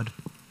his blood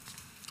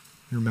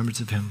in remembrance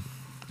of him.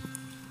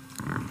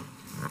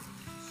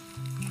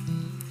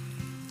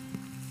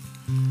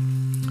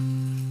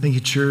 Thank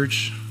you,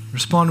 church.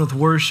 Respond with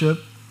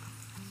worship.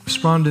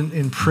 Respond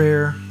in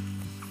prayer.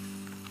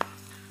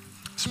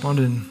 Respond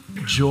in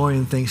joy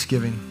and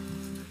thanksgiving.